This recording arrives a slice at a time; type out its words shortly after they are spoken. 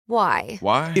Why?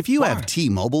 Why? If you have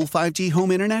T-Mobile 5G home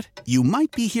internet, you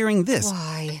might be hearing this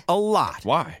Why? a lot.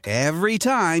 Why? Every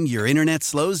time your internet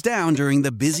slows down during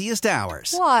the busiest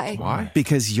hours. Why? Why?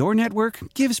 Because your network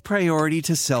gives priority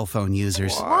to cell phone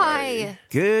users. Why?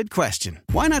 Good question.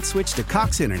 Why not switch to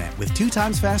Cox Internet with 2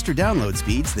 times faster download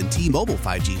speeds than T-Mobile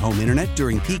 5G home internet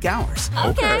during peak hours?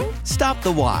 Okay. Stop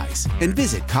the whys and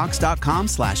visit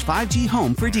cox.com/5G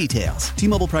home for details.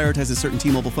 T-Mobile prioritizes certain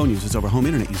T-Mobile phone users over home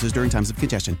internet users during times of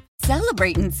congestion.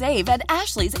 Celebrate and save at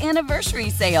Ashley's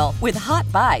Anniversary Sale. With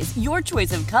Hot Buys, your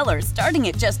choice of colors starting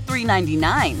at just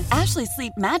 $3.99. Ashley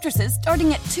Sleep mattresses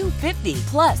starting at $2.50.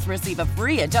 Plus, receive a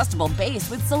free adjustable base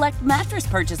with select mattress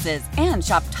purchases. And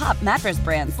shop top mattress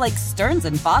brands like Stearns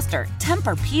 & Foster,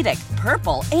 Tempur-Pedic,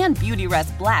 Purple, and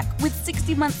Beautyrest Black with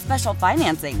 60-month special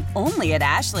financing. Only at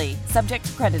Ashley. Subject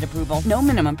to credit approval. No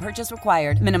minimum purchase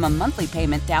required. Minimum monthly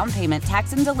payment, down payment,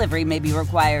 tax, and delivery may be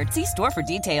required. See store for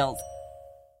details.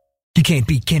 You can't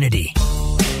beat Kennedy.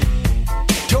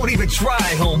 Don't even try,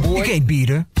 homeboy. You can't beat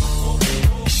her.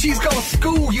 She's gonna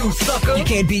school you, sucker. You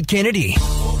can't beat Kennedy.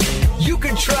 You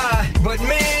can try, but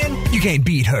man, You can't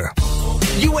beat her.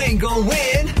 you ain't gonna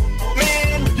win.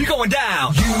 Man, you're going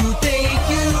down. You think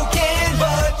you can,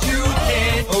 but you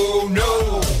can't. Oh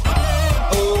no.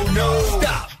 Oh no.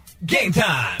 Stop. Game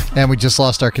time. And we just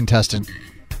lost our contestant.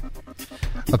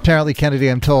 Apparently, Kennedy,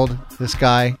 I'm told, this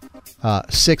guy,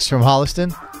 Six from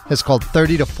Holliston, has called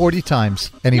 30 to 40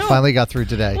 times, and he finally got through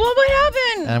today. Well, what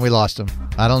happened? And we lost him.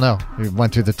 I don't know. He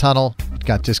went through the tunnel,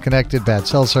 got disconnected, bad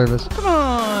cell service. Come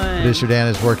on. Producer Dan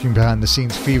is working behind the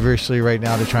scenes feverishly right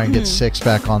now to try and get Six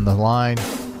back on the line.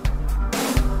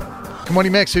 Good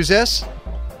morning, Mix. Who's this?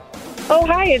 Oh,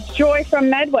 hi. It's Joy from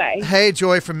Medway. Hey,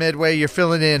 Joy from Midway. You're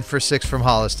filling in for Six from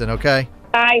Holliston, okay?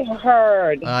 I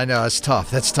heard. I know. It's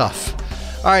tough. That's tough.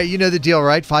 All right, you know the deal,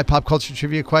 right? 5 pop culture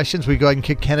trivia questions. We go ahead and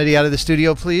kick Kennedy out of the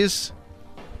studio, please?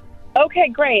 Okay,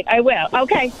 great. I will.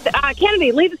 Okay.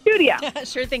 Kennedy, leave the studio.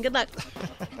 Sure thing. Good luck.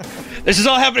 This is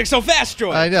all happening so fast,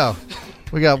 Joy. I know.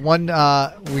 We got one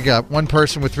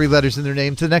person with 3 letters in their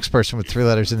name to the next person with 3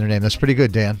 letters in their name. That's pretty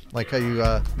good, Dan. Like how you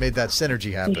made that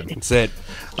synergy happen. That's it.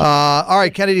 All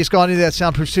right, Kennedy's gone into that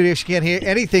soundproof studio. She can't hear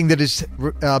anything that is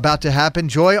about to happen.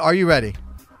 Joy, are you ready?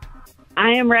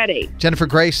 I am ready. Jennifer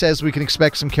Grey says we can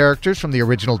expect some characters from the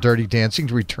original Dirty Dancing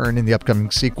to return in the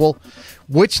upcoming sequel.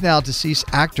 Which now deceased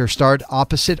actor starred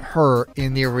opposite her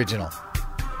in the original?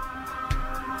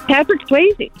 Patrick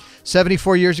Swayze.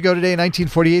 74 years ago today, in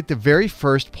 1948, the very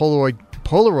first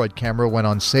Polaroid camera went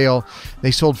on sale.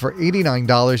 They sold for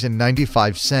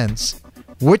 $89.95.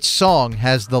 Which song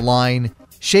has the line,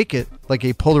 "Shake it like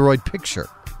a Polaroid picture"?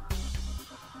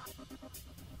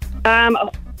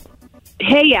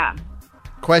 Hey, yeah.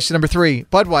 Question number 3.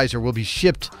 Budweiser will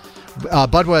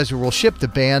ship the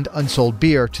banned unsold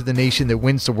beer to the nation that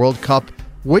wins the World Cup.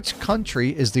 Which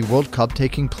country is the World Cup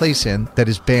taking place in that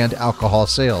has banned alcohol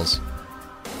sales?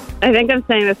 I think I'm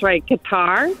saying this right.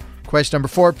 Qatar. Question number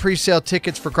 4. Pre-sale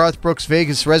tickets for Garth Brooks'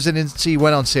 Vegas residency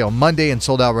went on sale Monday and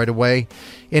sold out right away.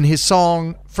 In his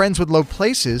song, Friends with Low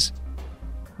Places,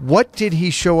 what did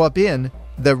he show up in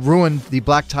that ruined the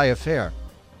black tie affair?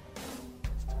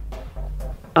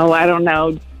 Oh, I don't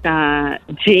know.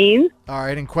 Jeans. All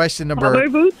right, and question number... Cowboy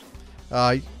boots.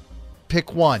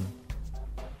 Pick one.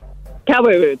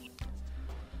 Cowboy boots.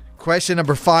 Question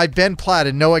number 5. Ben Platt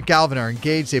and Noah Galvin are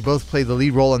engaged. They both play the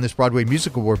lead role in this Broadway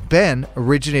musical where Ben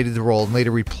originated the role and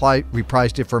later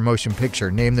reprised it for a motion picture.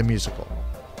 Name the musical.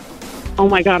 Oh,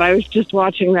 my God. I was just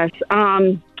watching this.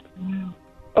 Oh,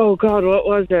 God. What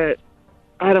was it?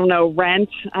 I don't know. Rent?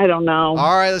 I don't know.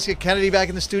 All right, let's get Kennedy back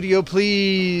in the studio,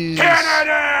 please.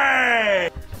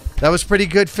 Kennedy! That was pretty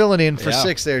good filling in for Yeah.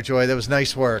 6 there, Joy. That was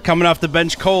nice work. Coming off the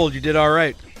bench cold, you did all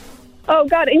right. Oh,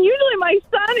 God. And usually my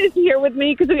son is here with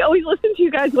me because we always listen to you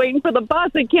guys waiting for the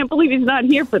bus. I can't believe he's not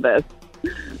here for this.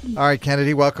 All right,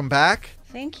 Kennedy, welcome back.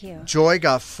 Thank you. Joy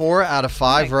got 4 out of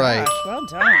 5 right. Gosh, well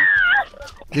done.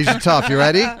 These are tough. You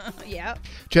ready? Yeah.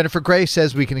 Jennifer Grey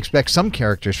says we can expect some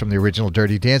characters from the original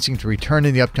Dirty Dancing to return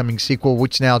in the upcoming sequel.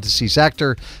 Which now deceased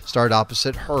actor starred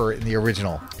opposite her in the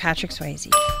original? Patrick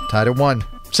Swayze. Tied at 1.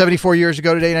 74 years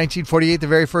ago today, 1948, the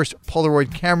very first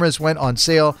Polaroid cameras went on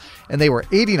sale, and they were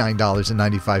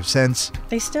 $89.95.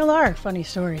 They still are. Funny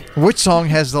story. Which song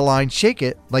has the line, "Shake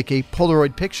it like a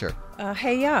Polaroid picture"?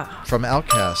 Hey, yeah. From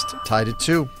Outkast. Tied at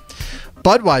 2.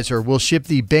 Budweiser will ship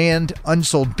the banned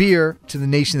unsold beer to the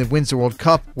nation that wins the World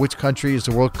Cup. Which country is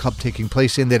the World Cup taking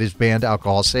place in that has banned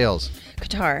alcohol sales?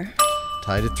 Qatar.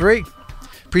 Tied at 3.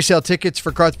 Pre-sale tickets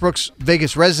for Garth Brooks'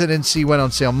 Vegas residency went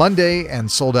on sale Monday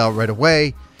and sold out right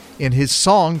away. In his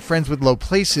song, Friends with Low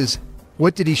Places,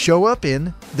 what did he show up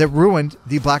in that ruined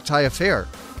the black tie affair?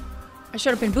 I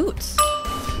showed up in boots.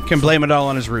 Can blame it all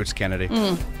on his roots, Kennedy.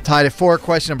 Tied at 4.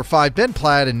 Question number 5. Ben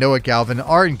Platt and Noah Galvin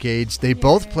are engaged. They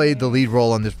both played the lead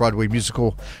role on this Broadway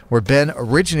musical where Ben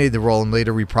originated the role and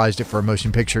later reprised it for a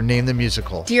motion picture. Name the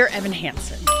musical. Dear Evan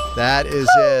Hansen. That is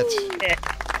it.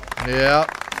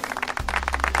 Yep.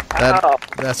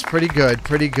 That's pretty good.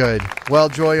 Pretty good. Well,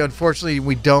 Joy, unfortunately,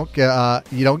 we don't.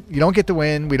 You don't get the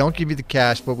win. We don't give you the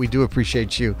cash, but we do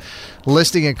appreciate you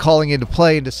listening and calling into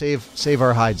play and to save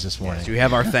our hides this morning. Yes, you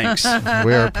have our thanks.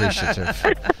 We're appreciative.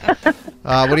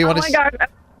 What do you want to? my God.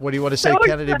 What do you want to say, So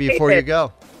Kennedy? Before you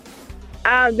go.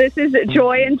 This is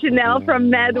Joy and Janelle from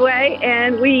Medway,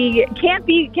 and we can't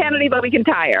beat Kennedy, but we can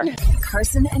tie her.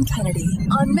 Carson and Kennedy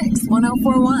on Mix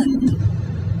 1041.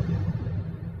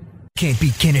 Can't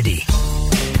beat Kennedy.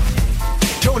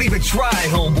 Don't even try,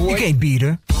 homeboy. You can't beat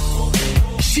her.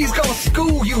 She's gonna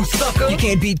school you, sucker. You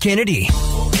can't beat Kennedy.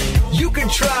 You can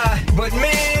try, but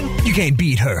man, You can't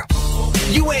beat her.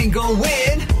 you ain't gonna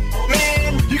win.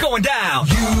 Man, you're going down.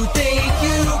 You think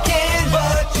you can,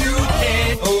 but you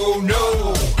can't. Oh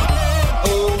no.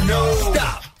 Oh no.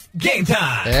 Stop. Game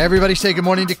time. Everybody say good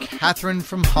morning to Catherine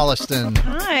from Holliston.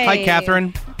 Hi. Hi,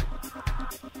 Catherine.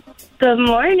 Good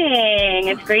morning.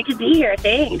 It's great to be here.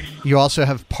 Thanks. You also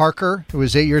have Parker, who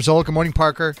is 8 years old. Good morning,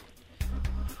 Parker.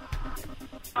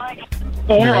 Hey,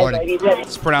 Good hi, morning. ladies.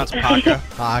 It's pronounced Paka.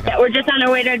 Parker. We're just on our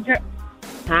way to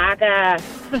Paga.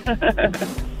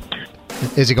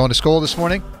 Is he going to school this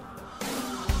morning?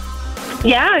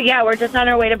 Yeah. We're just on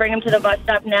our way to bring him to the bus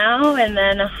stop now, and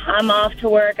then I'm off to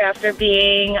work after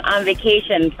being on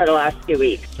vacation for the last 2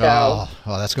 weeks. So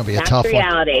Oh, that's going to be a that's tough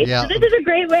reality. one. Yeah. So this is a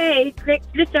great way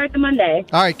to start the Monday.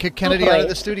 All right, kick Kennedy out of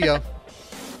the studio.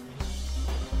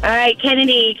 All right,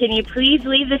 Kennedy, can you please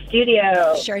leave the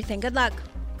studio? Sure thing. Good luck.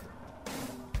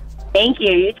 Thank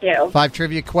you. You too. 5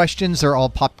 trivia questions. They're all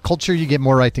pop culture. You get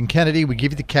more right than Kennedy. We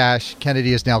give you the cash.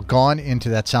 Kennedy is now gone into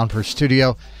that soundproof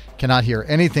studio. Cannot hear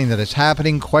anything that is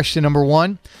happening. Question number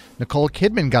 1. Nicole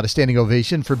Kidman got a standing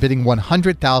ovation for bidding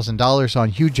 $100,000 on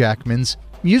Hugh Jackman's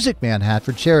Music Man hat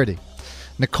for charity.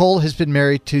 Nicole has been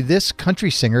married to this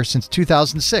country singer since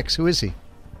 2006. Who is he?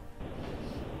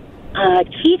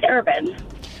 Keith Urban.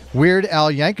 Weird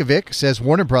Al Yankovic says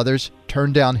Warner Brothers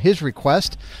turned down his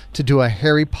request to do a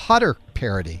Harry Potter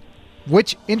parody.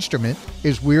 Which instrument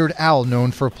is Weird Al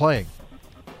known for playing?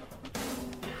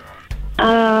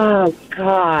 Oh,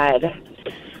 God.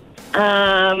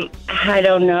 I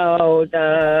don't know.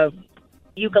 The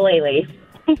ukulele.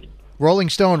 Rolling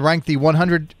Stone ranked the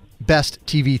 100 best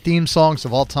TV theme songs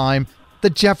of all time. The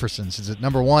Jeffersons is at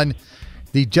number 1.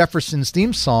 The Jeffersons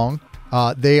theme song,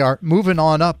 they are moving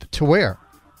on up to where?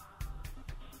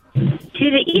 To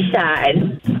the east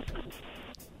side.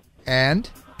 And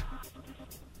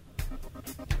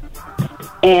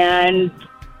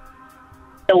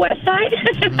The west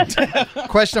side?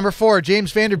 question number 4.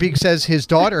 James Vanderbeek says his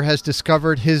daughter has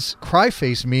discovered his cry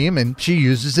face meme and she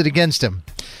uses it against him.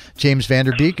 James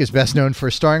Vanderbeek is best known for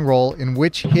a starring role in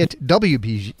which hit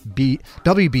WB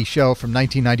show from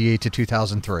 1998 to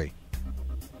 2003.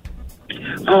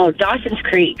 Oh, Dawson's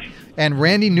Creek. And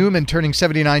Randy Newman turning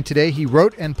 79 today. He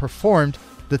wrote and performed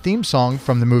the theme song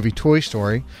from the movie Toy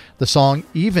Story. The song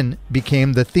even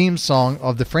became the theme song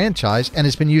of the franchise and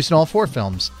has been used in all 4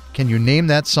 films. Can you name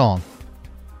that song?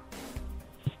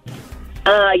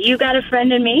 You Got a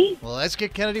Friend in Me? Well, let's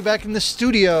get Kennedy back in the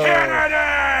studio.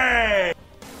 Kennedy!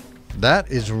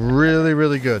 That is really,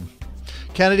 really good.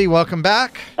 Kennedy, welcome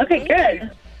back. Okay,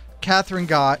 good. Catherine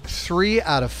got 3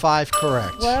 out of 5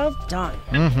 correct. Well done.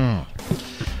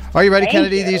 Are you ready, Thank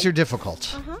Kennedy? you. These are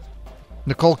difficult.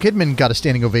 Nicole Kidman got a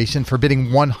standing ovation for bidding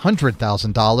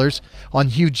 $100,000 on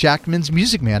Hugh Jackman's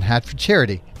Music Man hat for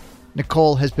charity.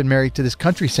 Nicole has been married to this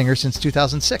country singer since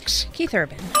 2006. Keith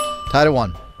Urban. Tied at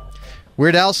 1.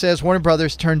 Weird Al says Warner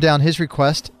Brothers turned down his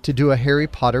request to do a Harry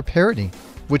Potter parody.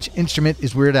 Which instrument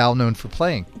is Weird Al known for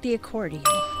playing? The accordion.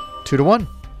 2-1.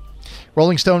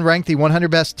 Rolling Stone ranked the 100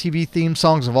 best TV theme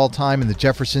songs of all time, and The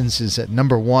Jeffersons is at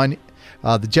number 1.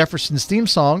 The Jeffersons theme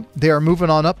song, they are moving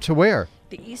on up to where?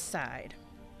 The east side.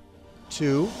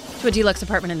 To a deluxe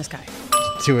apartment in the sky.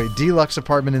 a deluxe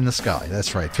apartment in the sky.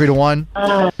 That's right.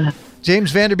 3-1.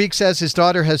 James Vanderbeek says his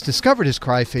daughter has discovered his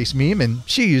cry face meme, and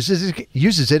she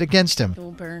uses it against him. It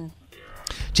will burn.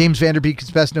 James Vanderbeek is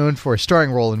best known for a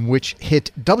starring role in which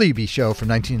hit WB show from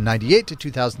 1998 to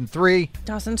 2003.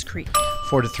 Dawson's Creek.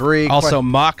 4-3. Also,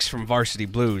 Mox from Varsity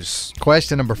Blues.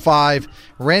 Question number 5.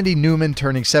 Randy Newman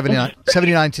turning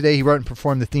 79 today. He wrote and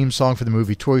performed the theme song for the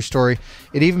movie Toy Story.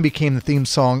 It even became the theme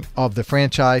song of the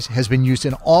franchise. Has been used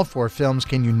in all 4 films.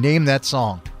 Can you name that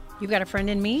song? You Got a Friend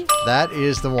in Me? That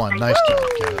is the one. Nice job,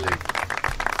 Kennedy.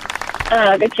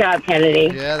 Good job,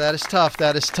 Kennedy. Yeah, that is tough.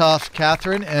 That is tough.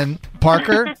 Catherine and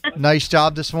Parker, nice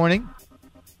job this morning.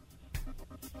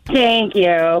 Thank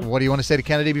you. What do you want to say to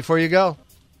Kennedy before you go?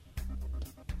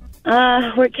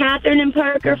 We're Catherine and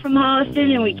Parker from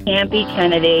Holliston, and we can't beat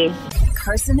Kennedy.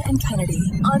 Carson and Kennedy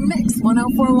on Mix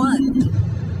 1041.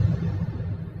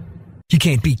 You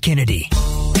can't beat Kennedy.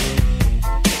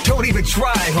 Don't even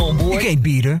try, homeboy. You can't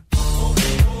beat her.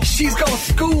 She's gonna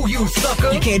school you,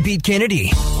 sucker. You can't beat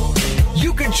Kennedy.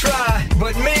 You can try,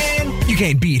 but man, You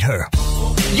can't beat her.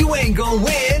 you ain't gonna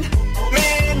win.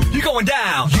 Man, you're going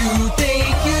down. You think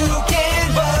you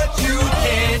can, but you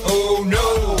can't. Oh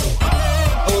no.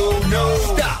 Oh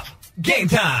no. Stop. Game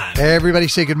time. Everybody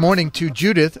say good morning to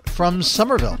Judith from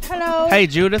Somerville. Hello. Hey,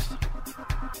 Judith.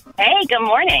 Hey, good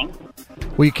morning.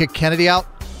 Will you kick Kennedy out?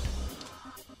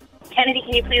 Kennedy,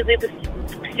 can you please leave the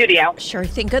studio? Sure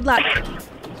thing. Good luck.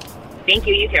 Thank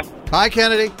you, you too. Hi,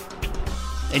 Kennedy.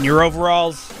 In your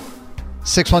overalls.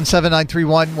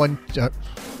 617-931-1...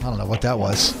 I don't know what that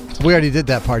was. We already did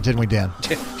that part, didn't we, Dan?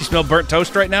 Do you smell burnt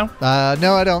toast right now?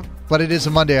 No, I don't. But it is a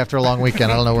Monday after a long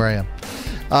weekend. I don't know where I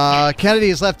am. Kennedy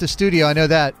has left the studio. I know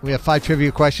that. We have 5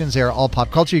 trivia questions. They are all pop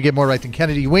culture. You get more right than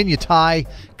Kennedy. You win, you tie.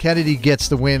 Kennedy gets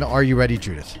the win. Are you ready,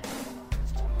 Judith?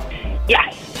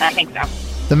 Yes, I think so.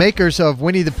 The makers of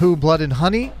Winnie the Pooh, Blood and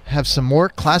Honey have some more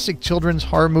classic children's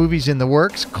horror movies in the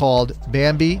works called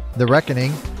Bambi, The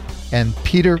Reckoning, and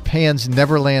Peter Pan's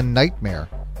Neverland Nightmare.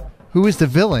 Who is the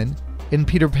villain in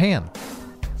Peter Pan?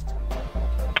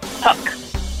 Hook.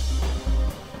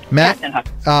 Captain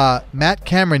Hook. Matt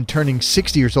Cameron turning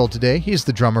 60 years old today. He's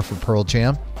the drummer for Pearl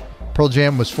Jam. Pearl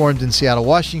Jam was formed in Seattle,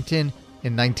 Washington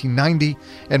in 1990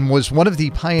 and was one of the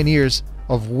pioneers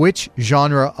of which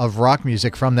genre of rock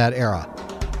music from that era?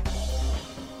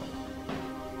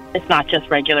 It's not just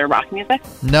regular rock music.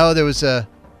 No, there was a,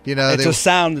 it's a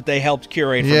sound that they helped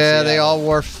curate. From Yeah, Seattle. they all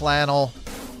wore flannel.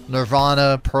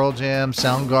 Nirvana, Pearl Jam,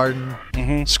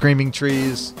 Soundgarden, Screaming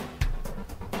Trees.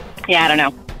 Yeah, I don't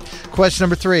know. Question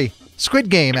number 3. Squid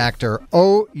Game actor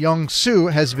Oh Young-soo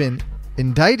has been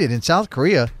indicted in South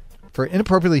Korea for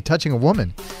inappropriately touching a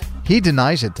woman. He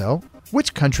denies it, though.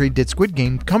 Which country did Squid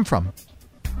Game come from?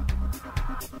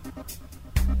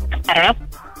 I don't know.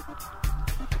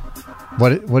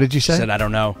 What did you say? Said I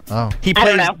don't know. Oh. He I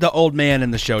don't plays know. the old man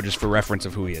in the show just for reference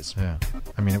of who he is. Yeah.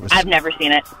 I mean, it was... I've never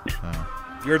seen it.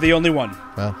 You're the only one.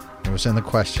 Well, it was in the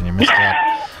question. You missed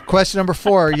that. Question number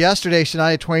 4. Yesterday,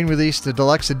 Shania Twain released the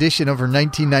deluxe edition of her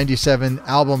 1997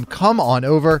 album, Come On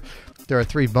Over. There are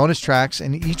 3 bonus tracks,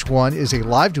 and each one is a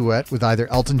live duet with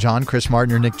either Elton John, Chris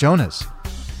Martin, or Nick Jonas.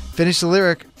 Finish the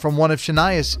lyric from one of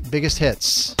Shania's biggest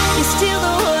hits. You're still the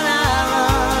one I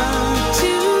run to,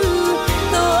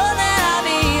 the one that I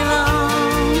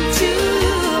belong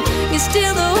to. You're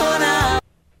still the one I...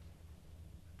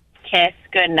 Kiss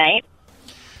goodnight.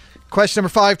 Question number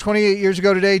 5. 28 years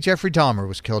ago today, Jeffrey Dahmer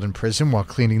was killed in prison while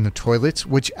cleaning the toilets.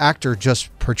 Which actor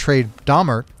just portrayed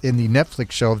Dahmer in the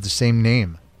Netflix show of the same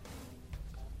name?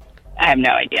 I have no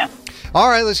idea. All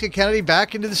right, let's get Kennedy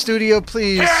back into the studio,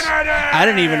 please. I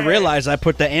didn't even realize I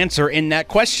put the answer in that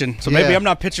question, so maybe Yeah. I'm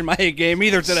not pitching my A game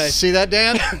either today. See that,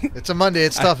 Dan? It's a Monday.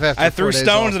 It's tough after I 4 threw days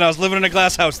stones off. and I was living in a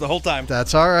glass house the whole time.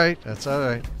 That's all right. That's all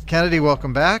right. Kennedy,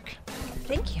 welcome back.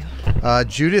 Thank you.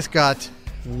 Judith got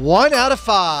 1 out of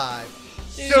 5.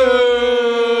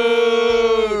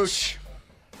 Yikes.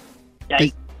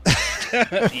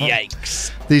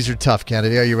 Yikes. These are tough,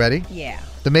 Kennedy. Are you ready? Yeah.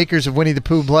 The makers of Winnie the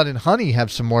Pooh, Blood and Honey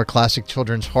have some more classic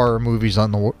children's horror movies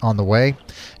on the way,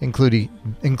 including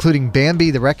Bambi,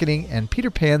 The Reckoning, and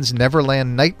Peter Pan's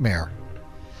Neverland Nightmare.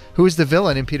 Who is the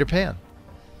villain in Peter Pan?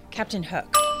 Captain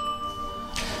Hook.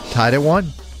 Tied at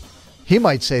 1. He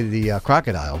might say the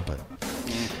crocodile, but...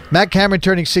 Matt Cameron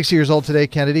turning 60 years old today,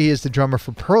 Kennedy. He is the drummer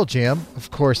for Pearl Jam.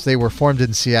 Of course, they were formed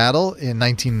in Seattle in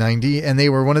 1990, and they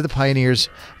were one of the pioneers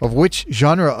of which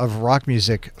genre of rock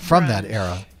music from that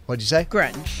era? What'd you say?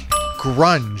 Grunge.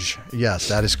 Grunge. Yes,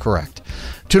 that is correct.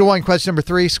 2-1. Question number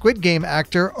 3. Squid Game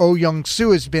actor Oh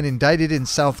Young-soo has been indicted in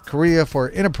South Korea for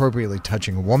inappropriately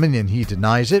touching a woman, and he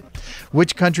denies it.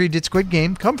 Which country did Squid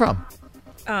Game come from?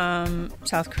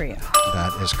 South Korea.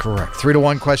 That is correct.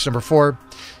 3-1. Question number 4.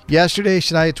 Yesterday,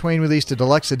 Shania Twain released a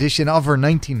deluxe edition of her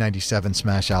 1997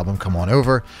 smash album, Come On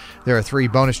Over. There are 3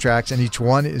 bonus tracks, and each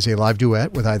one is a live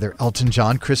duet with either Elton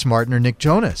John, Chris Martin, or Nick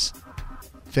Jonas.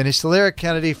 Finish the lyric,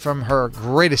 Kennedy, from her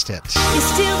greatest hits. You're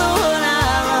still the one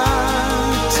I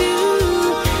run to,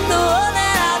 the one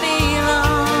that I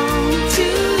belong to.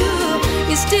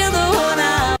 You're still the one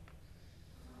I...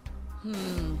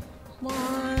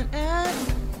 One at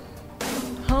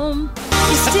home.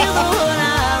 You're still the one I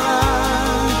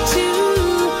run to,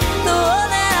 the one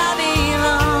that I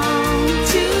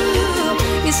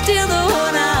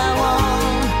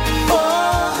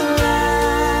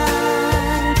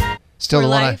Still For the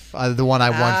life? one I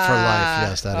want for life.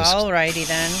 Yes, that is. Alrighty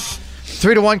then.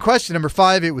 3-1 question number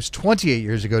 5. It was 28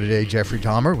 years ago today. Jeffrey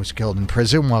Dahmer was killed in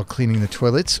prison while cleaning the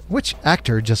toilets. Which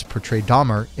actor just portrayed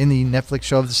Dahmer in the Netflix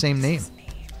show of the same name?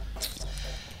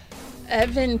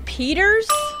 Evan Peters?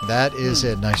 That is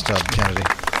it. Nice job, Kennedy.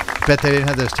 Bet they didn't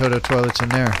have those Toto toilets in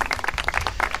there.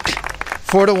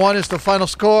 4-1 is the final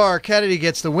score. Kennedy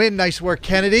gets the win. Nice work,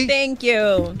 Kennedy. Thank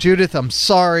you. Judith, I'm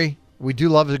sorry. We do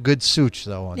love a good such,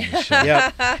 though, on this show.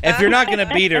 Yep. If you're not going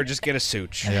to beat her, just get a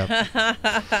such. Yep.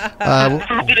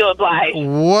 Happy to oblige.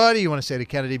 What do you want to say to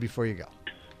Kennedy before you go?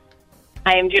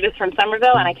 I am Judith from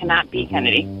Somerville, and I cannot beat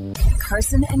Kennedy.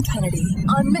 Carson and Kennedy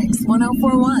on Mix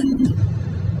 104.1.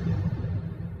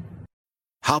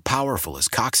 How powerful is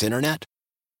Cox Internet?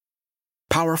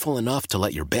 Powerful enough to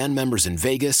let your band members in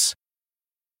Vegas,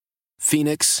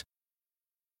 Phoenix,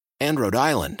 and Rhode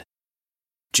Island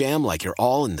jam like you're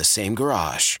all in the same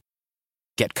garage.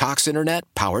 Get Cox Internet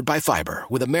powered by fiber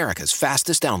with America's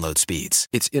fastest download speeds.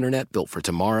 It's internet built for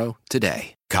tomorrow,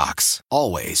 today. Cox,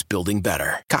 always building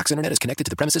better. Cox Internet is connected to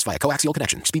the premises via coaxial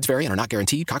connection. Speeds vary and are not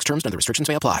guaranteed. Cox terms and other restrictions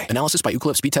may apply. Analysis by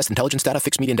Ookla Speed Test Intelligence Data.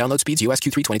 Fixed median download speeds. US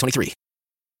Q3 2023.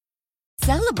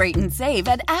 Celebrate and save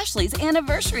at Ashley's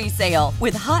Anniversary Sale.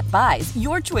 With Hot Buys,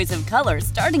 your choice of colors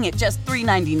starting at just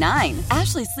 $3.99.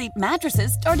 Ashley Sleep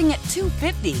mattresses starting at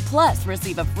 $2.50. Plus,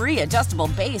 receive a free adjustable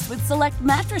base with select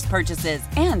mattress purchases.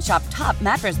 And shop top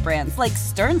mattress brands like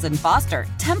Stearns & Foster,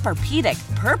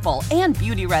 Tempur-Pedic, Purple, and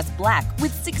Beautyrest Black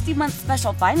with 60-month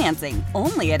special financing.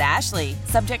 Only at Ashley.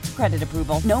 Subject to credit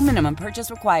approval. No minimum purchase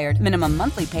required. Minimum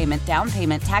monthly payment, down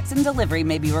payment, tax, and delivery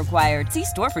may be required. See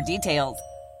store for details.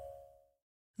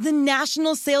 The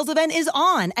national sales event is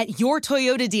on at your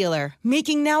Toyota dealer,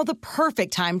 making now the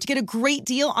perfect time to get a great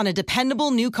deal on a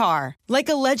dependable new car. Like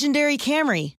a legendary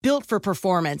Camry, built for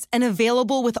performance and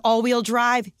available with all-wheel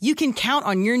drive, you can count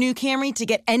on your new Camry to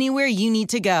get anywhere you need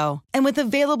to go. And with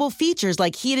available features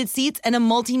like heated seats and a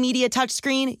multimedia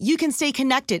touchscreen, you can stay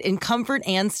connected in comfort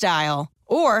and style.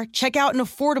 Or check out an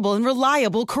affordable and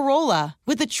reliable Corolla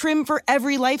with a trim for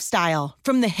every lifestyle,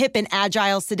 from the hip and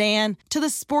agile sedan to the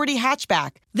sporty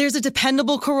hatchback. There's a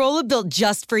dependable Corolla built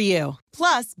just for you.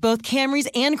 Plus, both Camrys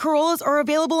and Corollas are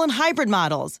available in hybrid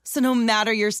models, so no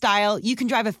matter your style, you can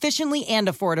drive efficiently and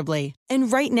affordably.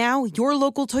 And right now, your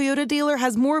local Toyota dealer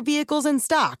has more vehicles in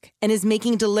stock and is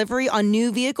making delivery on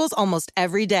new vehicles almost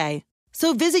every day.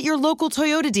 So visit your local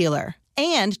Toyota dealer.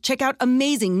 And check out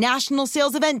amazing national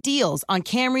sales event deals on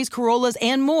Camrys, Corollas,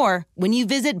 and more when you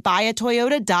visit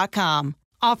buyatoyota.com.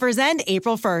 Offers end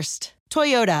April 1st.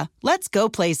 Toyota, let's go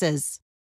places.